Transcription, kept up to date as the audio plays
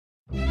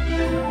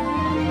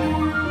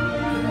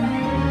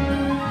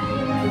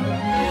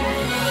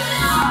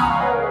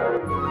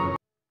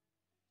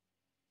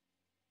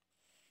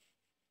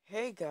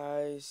Hey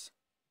guys,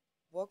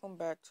 welcome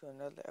back to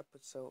another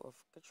episode of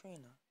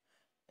Katrina.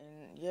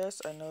 And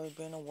yes, I know it's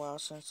been a while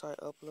since I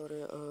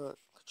uploaded a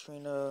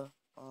Katrina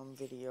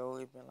video.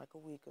 It's been like a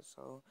week or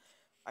so.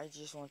 I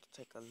just want to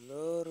take a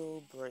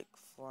little break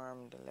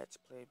from the Let's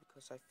Play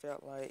because I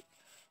felt like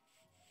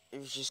it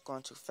was just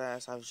going too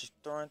fast. I was just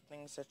throwing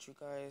things at you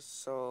guys.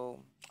 So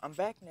I'm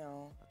back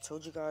now. I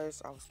told you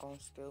guys I was going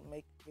to still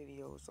make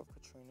videos of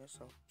Katrina,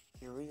 so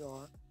here we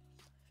are.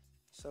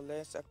 So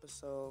last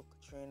episode,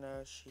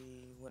 Katrina,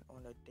 she went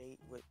on a date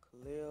with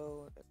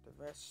Kahlil at the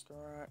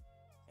restaurant,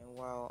 and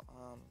while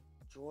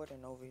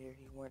Jordan over here,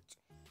 he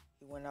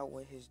went out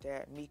with his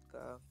dad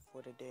Mika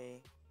for the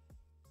day.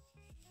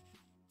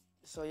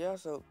 So yeah,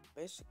 so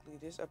basically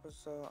this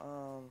episode,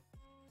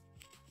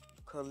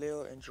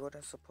 Kahlil and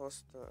Jordan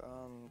supposed to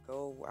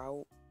go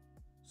out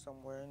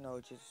somewhere,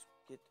 just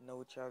get to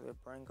know each other,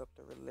 bring up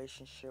the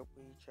relationship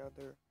with each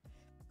other.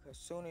 Because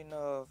soon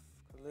enough,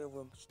 Kahlil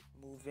will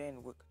move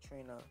in with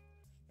Katrina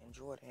and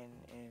Jordan,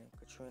 and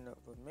Katrina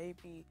would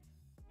maybe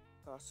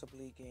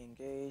possibly get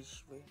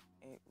engaged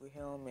with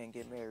him and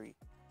get married.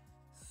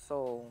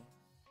 So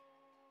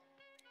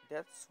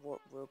that's what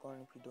we're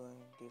going to be doing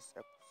this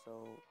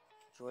episode.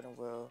 Jordan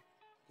will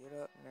get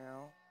up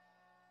now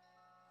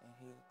and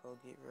he'll go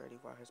get ready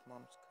while his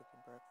mom's cooking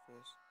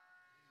breakfast.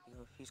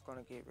 He's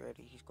gonna get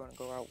ready. He's gonna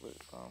go out with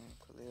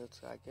Kahlil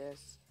to I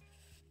guess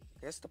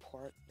the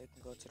park. They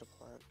can go to the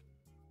park.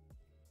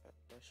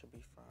 That should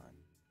be fine.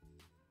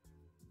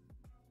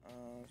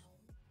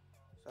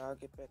 So I'll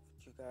get back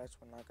with you guys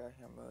when I got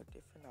him a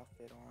different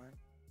outfit on.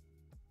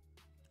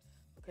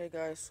 Okay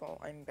guys, so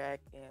I'm back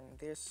and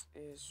this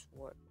is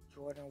what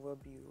Jordan will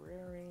be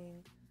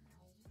wearing.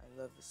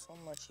 I love it so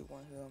much. He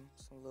want him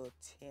some little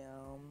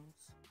Tim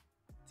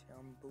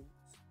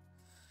boots.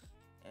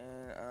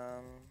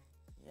 And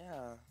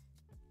yeah.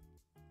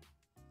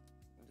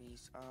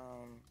 These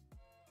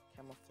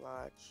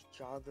camouflage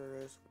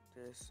joggers with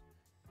this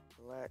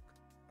black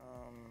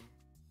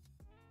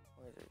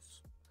what is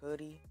this,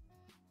 hoodie.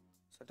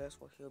 So that's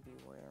what he'll be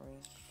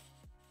wearing.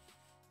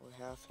 We'll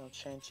have him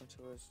change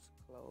into his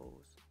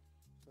clothes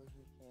so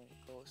he can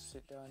go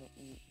sit down and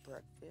eat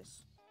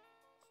breakfast.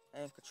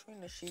 And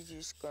Katrina, she's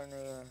just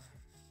gonna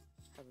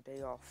have a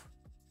day off.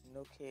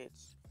 No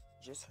kids,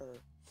 just her.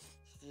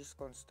 She's just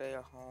gonna stay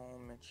at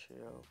home and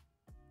chill.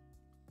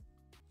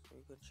 So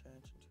you can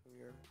change into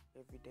your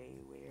everyday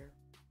wear.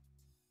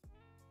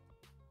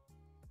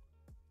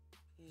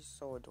 He's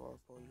so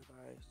adorable, you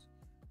guys.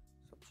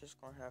 So I'm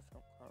just gonna have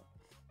him come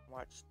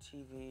watch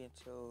TV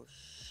until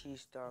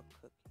she's done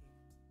cooking.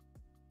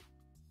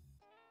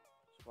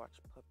 Just watch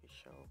puppet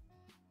show,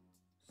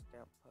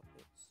 stamp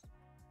puppets.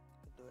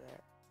 You can do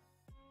that.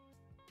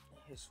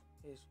 And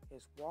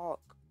his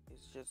walk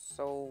is just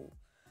so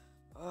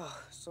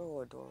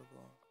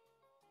adorable.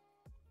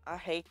 I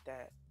hate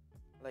that.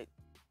 Like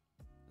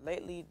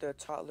lately, the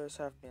toddlers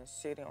have been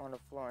sitting on the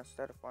floor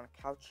instead of on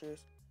the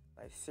couches.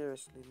 Like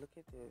seriously, look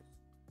at this.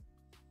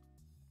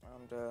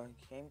 The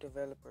game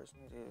developers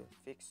need to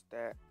fix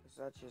that because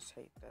I just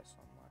hate that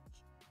so much.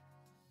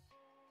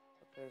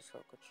 Okay, so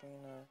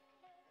Katrina,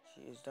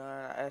 she is done.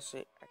 I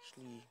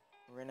actually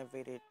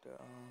renovated the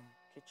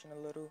kitchen a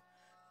little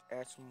to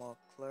add some more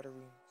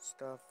cluttery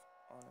stuff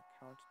on the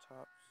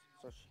countertops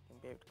so she can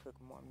be able to cook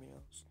more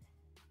meals.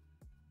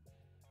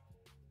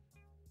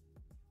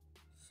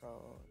 So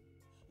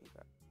she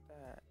got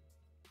that.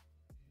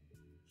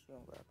 She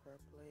gonna grab her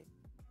plate.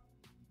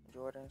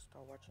 Jordan,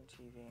 start watching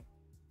TV.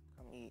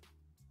 Come eat.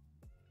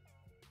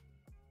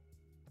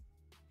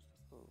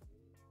 Food.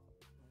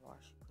 Why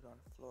she put on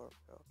the floor,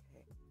 but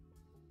okay.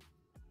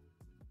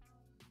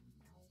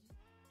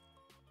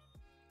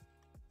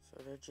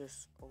 So they're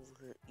just over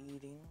here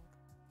eating.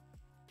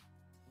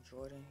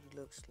 Jordan, he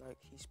looks like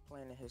he's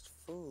planning his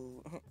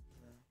food.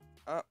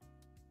 Oh,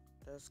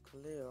 that's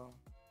Kahlil.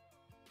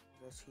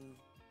 Guess he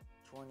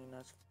joining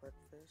us for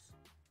breakfast.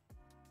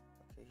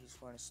 Okay, he's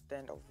going to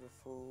stand over the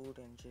food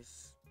and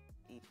just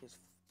eat his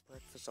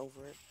breakfast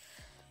over it.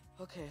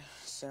 Okay,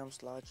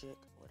 Sam's logic,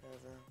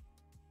 whatever.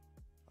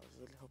 I was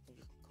really hoping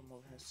you could come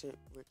over here and sit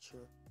with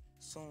your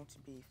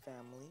soon-to-be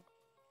family.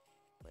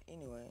 But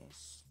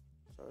anyways,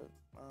 so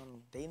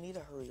they need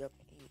to hurry up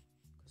and eat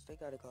because they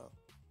gotta go.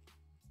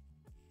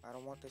 I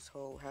don't want this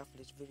whole half of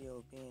this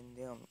video being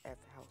them at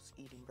the house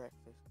eating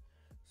breakfast.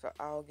 So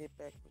I'll get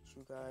back with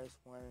you guys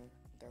when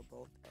they're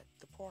both at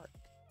the park.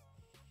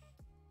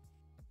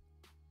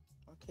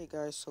 Okay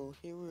guys, so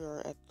here we are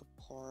at the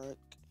park.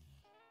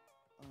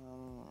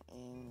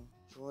 And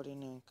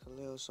Jordan and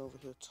Kahlil's over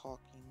here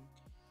talking.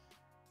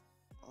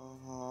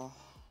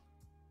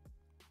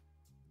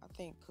 I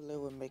think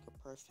Kahlil would make a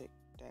perfect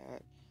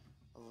dad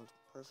or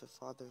a perfect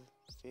father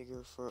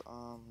figure for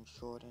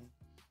Jordan.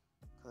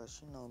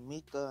 Cause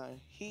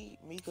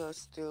Mika's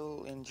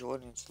still in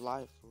Jordan's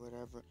life or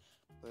whatever,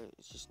 but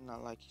it's just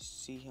not like you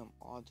see him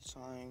all the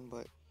time.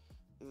 But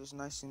it was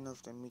nice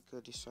enough that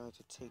Mika decided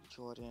to take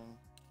Jordan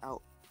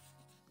out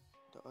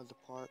the other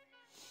park,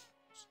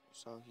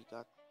 so he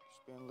got to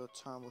spend a little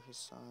time with his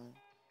son.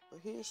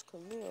 But here's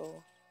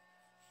Kahlil.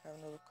 have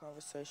another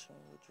conversation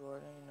with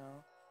Jordan.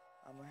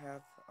 I'm gonna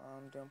have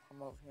them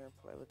come over here and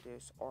play with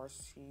this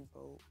RC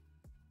boat.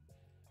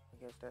 I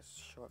guess that's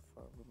short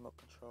for remote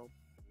control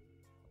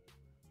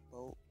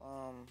boat.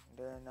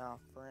 They're now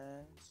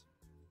friends.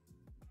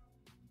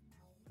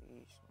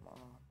 Peace, mom.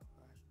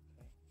 Gosh,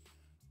 okay.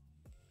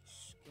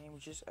 This game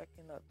was just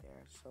acting up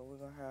there, so we're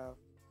gonna have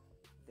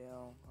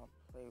them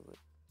play with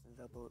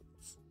the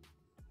boats.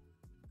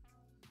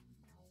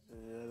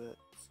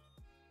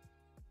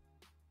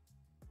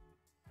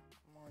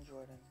 Come on,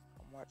 Jordan.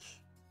 Come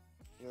watch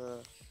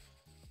your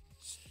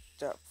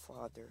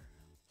stepfather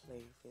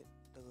play with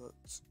the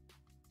boats.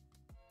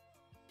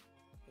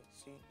 Okay,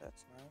 see,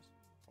 that's nice.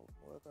 Oh,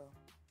 we'll go.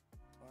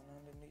 Going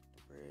underneath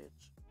the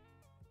bridge.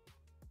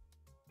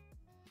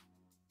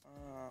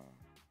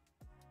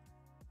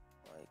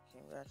 Like,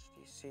 can you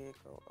actually see it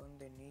go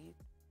underneath?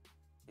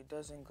 It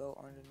doesn't go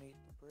underneath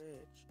the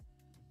bridge.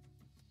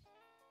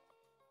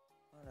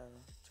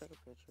 Whatever, take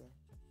a picture.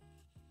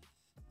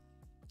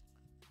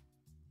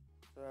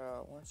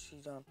 So, once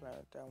she's done playing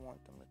with that, I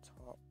want them to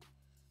talk.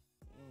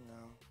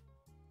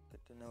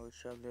 Get to know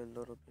each other a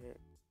little bit.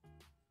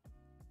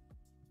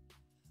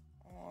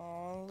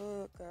 Oh,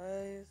 look,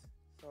 guys.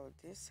 So,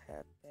 this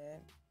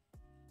happened.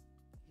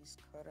 He's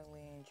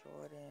cuddling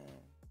Jordan.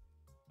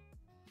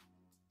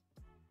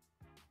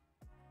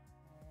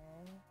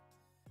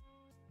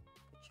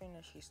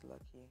 Katrina, she's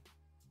lucky.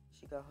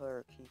 She got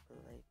her keeper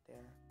right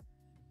there.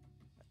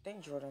 I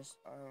think Jordan's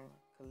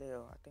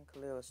Kahlil. I think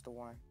Kahlil is the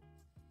one.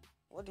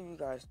 What do you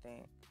guys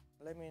think?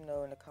 Let me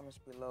know in the comments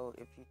below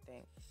if you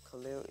think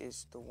Kahlil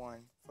is the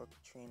one for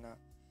Katrina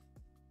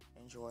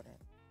and Jordan.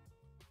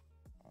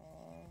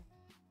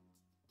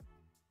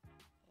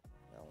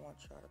 I want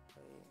y'all to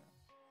play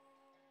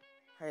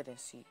hide and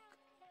seek.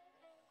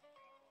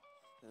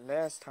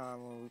 Last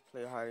time when we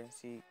played hide and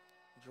seek,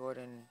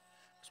 Jordan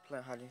was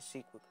playing hide and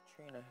seek with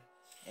Katrina,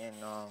 and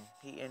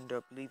he ended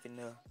up leaving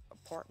the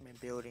apartment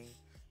building.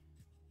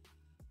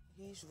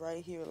 He's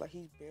right here, like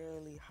he's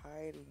barely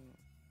hiding.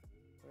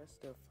 But that's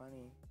still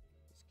funny.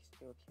 It's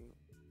still cute.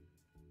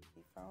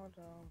 He found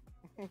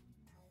him.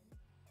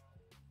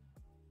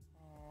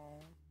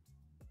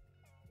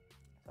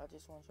 So I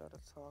just want y'all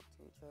to talk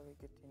to each other,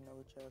 get to know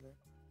each other.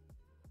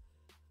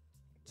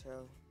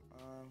 Tell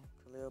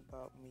Kahlil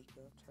about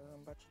Mika. Tell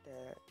him about your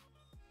dad.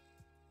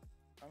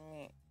 I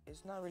mean,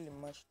 it's not really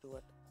much to do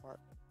at the park.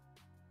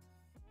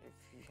 If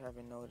you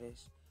haven't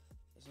noticed,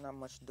 it's not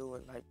much to do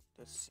with like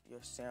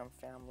your Sam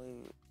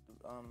family.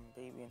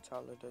 Baby and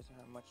toddler doesn't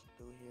have much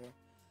to do here.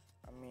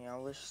 I mean, I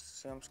wish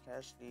Sims can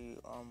actually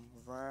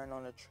run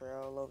on the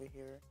trail over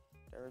here.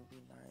 That would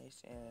be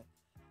nice, and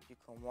you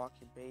can walk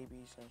your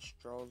babies in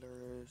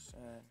strollers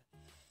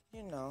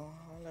and all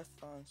that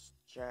fun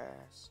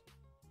jazz.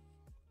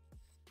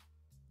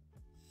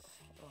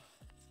 Oh,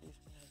 excuse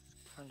me, I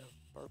just kind of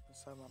burped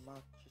inside my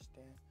mouth just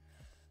then.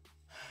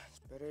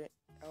 It's better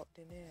out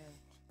than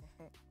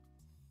in.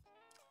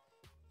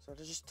 So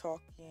they're just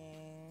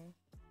talking.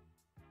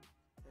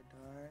 They're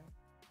done.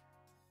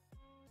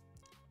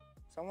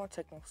 So I want to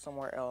take them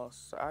somewhere else.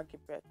 So I'll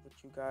get back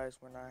with you guys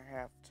when I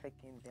have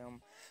taken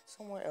them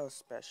somewhere else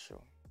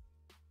special.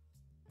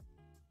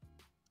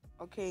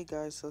 Okay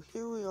guys, so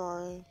here we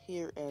are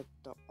here at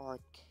the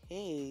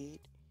arcade.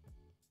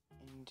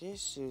 And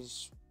this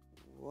is,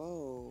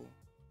 whoa,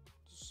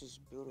 this is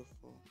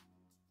beautiful.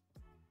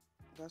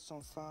 Got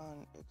some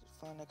fun,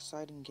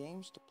 exciting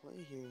games to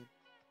play here.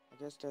 I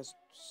guess that's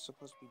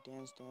supposed to be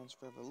Dance Dance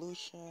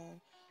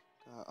Revolution.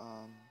 Got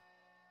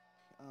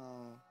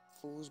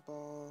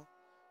foosball.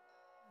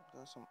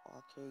 Got some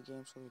arcade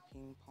games with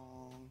ping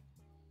pong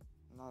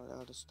and all the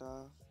other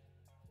stuff.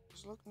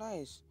 Just look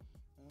nice.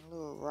 And a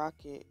little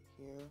rocket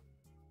here.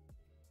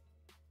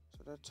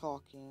 So they're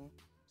talking.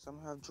 So I'm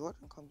gonna have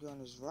Jordan come be on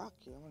his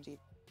rocket. I want to see.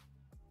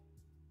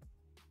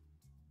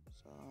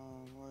 So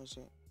where is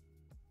it?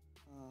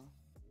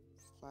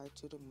 Fly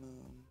to the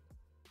moon.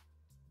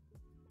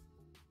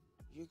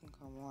 You can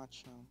come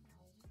watch him.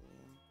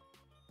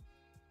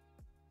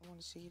 I want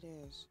to see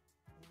this.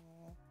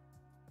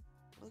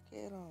 Look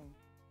at him.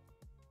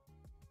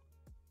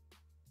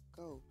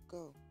 Go,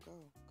 go, go,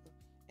 go.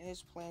 And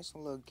it's playing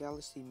some little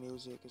galaxy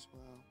music as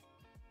well.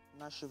 I'm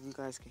not sure if you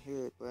guys can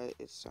hear it, but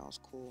it sounds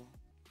cool.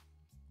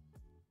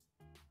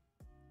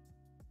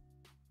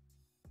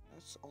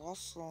 That's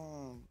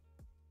awesome.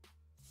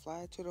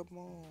 Fly to the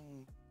moon.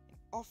 And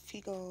off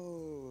he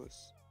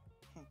goes.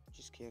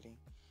 Just kidding.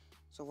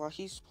 So while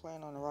he's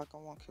playing on the rock, I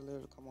want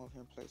Kahlil to come over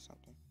here and play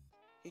something.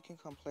 He can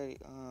come play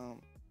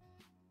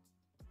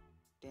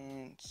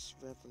Dance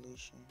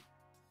Revolution.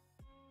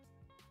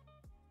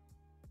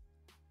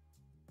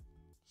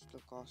 Just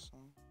look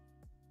awesome.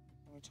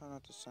 Let me turn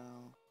out the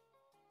sound.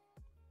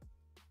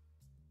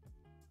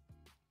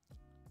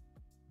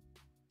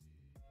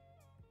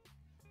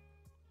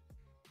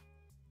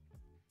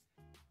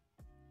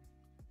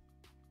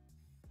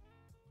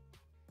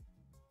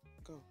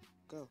 Go,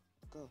 go,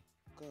 go,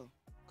 go,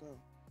 go.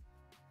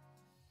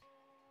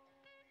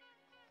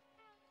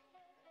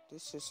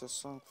 This is a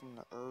song from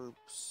the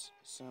Herbs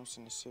Sims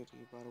in the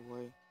City, by the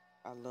way.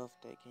 I love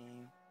that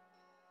game.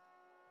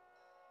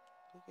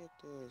 Look at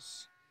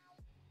this.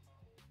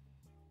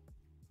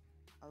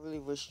 I really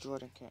wish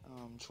Jordan can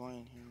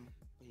join him,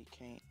 but he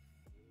can't.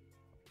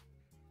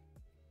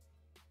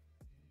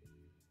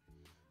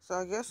 So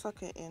I guess I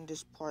can end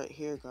this part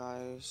here,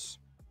 guys.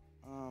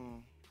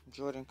 Um,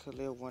 Jordan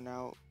Kahlil went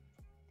out,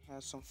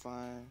 had some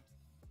fun.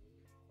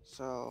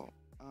 So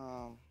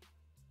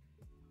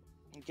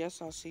I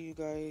guess I'll see you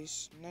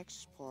guys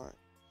next part.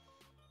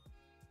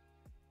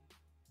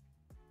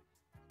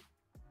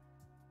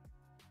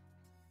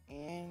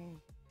 And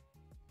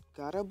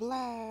got a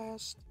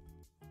blast.